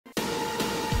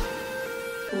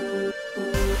BuffTV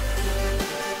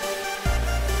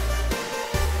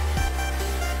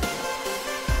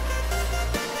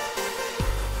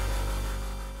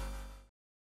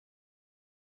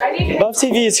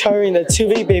is covering the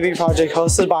 2-week baby project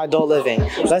hosted by Adult Living.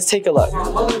 Let's take a look.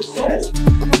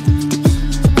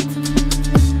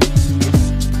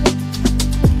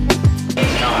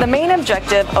 The main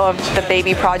objective of the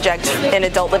baby project in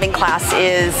Adult Living class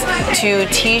is to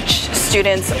teach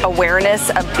students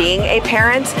awareness of being a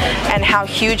parent and how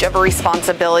huge of a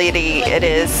responsibility it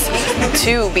is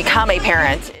to become a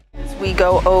parent. We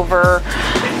go over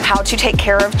how to take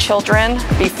care of children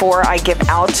before I give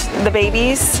out the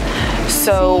babies.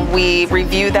 So we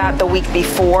review that the week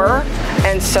before,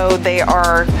 and so they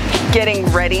are getting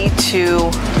ready to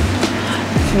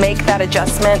make that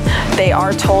adjustment. They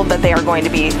are told that they are going to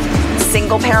be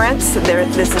single parents.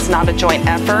 This is not a joint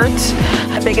effort.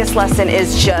 The biggest lesson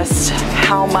is just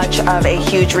how much of a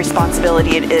huge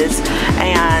responsibility it is,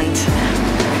 and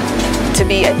to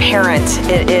be a parent,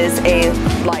 it is a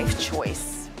life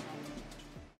choice.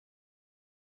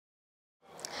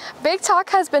 Big talk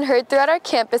has been heard throughout our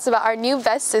campus about our new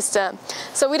vest system,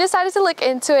 so we decided to look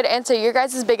into it and answer your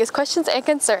guys' biggest questions and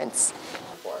concerns.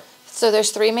 So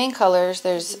there's 3 main colors.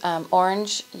 There's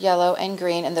orange, yellow, and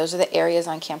green, and those are the areas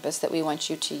on campus that we want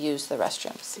you to use the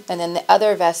restrooms. And then the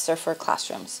other vests are for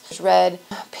classrooms. There's red,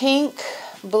 pink,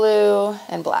 blue,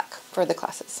 and black for the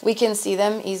classes. We can see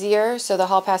them easier, so the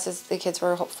hall passes the kids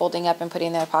were folding up and putting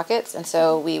in their pockets, and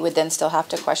so we would then still have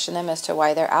to question them as to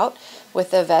why they're out.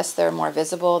 With the vests, they're more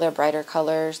visible, they're brighter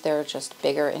colors, they're just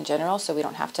bigger in general, so we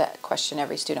don't have to question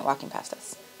every student walking past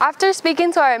us. After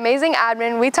speaking to our amazing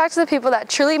admin, we talked to the people that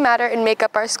truly matter and make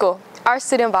up our school, our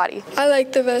student body. I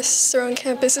like the vests around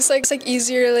campus. It's like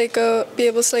easier to be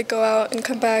able to go out and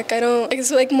come back.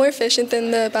 It's more efficient than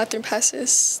the bathroom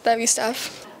passes that we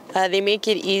staff. They make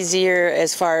it easier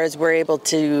as far as we're able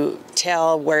to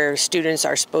tell where students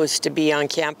are supposed to be on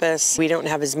campus. We don't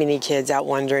have as many kids out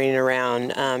wandering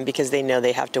around because they know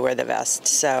they have to wear the vest.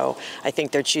 So I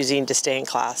think they're choosing to stay in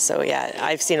class. So yeah,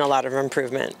 I've seen a lot of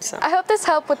improvement. So. I hope this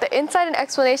helped with the insight and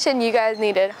explanation you guys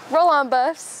needed. Roll on,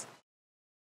 Buffs!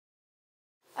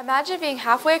 Imagine being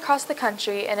halfway across the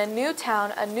country in a new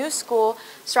town, a new school,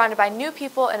 surrounded by new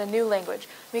people and a new language.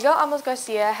 Miguel Amos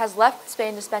Garcia has left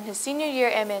Spain to spend his senior year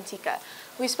in Manteca.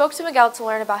 We spoke to Miguel to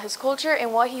learn about his culture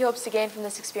and what he hopes to gain from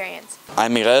this experience.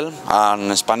 I'm Miguel,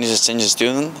 I'm a Spanish exchange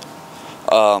student.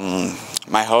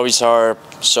 My hobbies are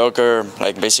soccer,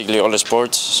 basically all the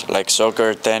sports, like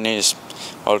soccer, tennis,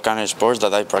 all kind of sports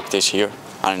that I practice here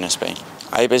and in Spain.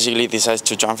 I basically decided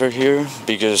to transfer here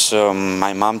because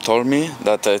my mom told me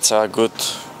that it's a good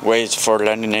way for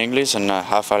learning English and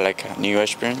have a new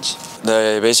experience.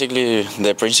 Basically,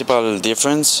 the principal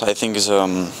difference I think is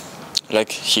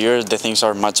here the things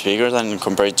are much bigger than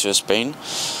compared to Spain.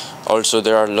 Also,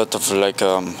 there are a lot of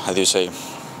how do you say,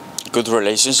 good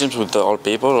relationships with all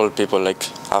people. All people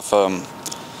have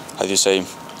how do you say,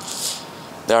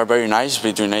 they are very nice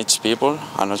between each people,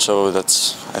 and also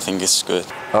I think it's good.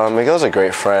 Miguel's a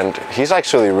great friend. He's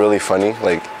actually really funny.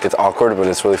 It's awkward, but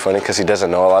it's really funny because he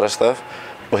doesn't know a lot of stuff.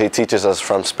 But he teaches us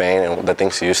from Spain and the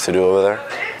things he used to do over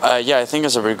there. Yeah, I think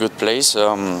it's a very good place.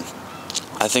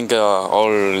 I think all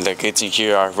the kids in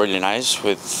here are really nice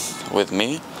with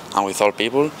me and with all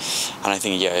people, and I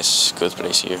think yeah, it's a good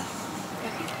place here.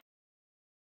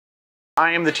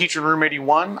 I am the teacher in room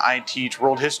 81. I teach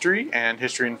world history and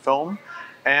history and film.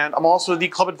 And I'm also the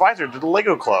club advisor to the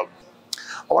Lego Club.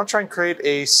 I want to try and create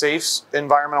a safe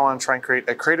environment. I want to try and create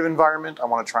a creative environment. I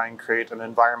want to try and create an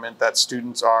environment that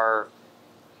students are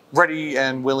ready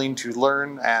and willing to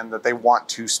learn and that they want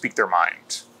to speak their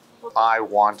mind. I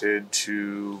wanted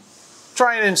to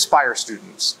try and inspire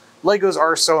students. Legos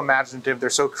are so imaginative,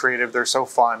 they're so creative, they're so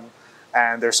fun,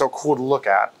 and they're so cool to look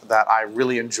at that I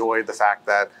really enjoy the fact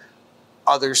that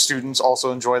other students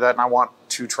also enjoy that, and I want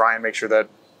to try and make sure that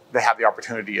they have the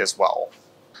opportunity as well.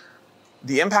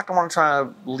 The impact I want to try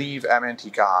to leave at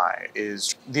Manteca High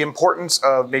is the importance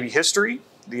of maybe history,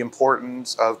 the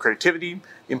importance of creativity,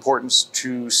 the importance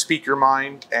to speak your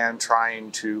mind and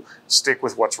trying to stick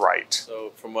with what's right.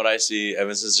 So from what I see,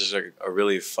 Eavenson is just a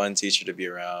really fun teacher to be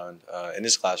around in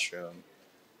his classroom.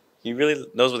 He really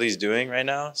knows what he's doing right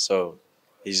now, so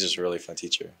he's just a really fun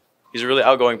teacher. He's a really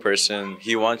outgoing person.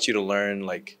 He wants you to learn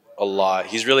a lot.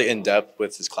 He's really in depth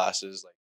with his classes.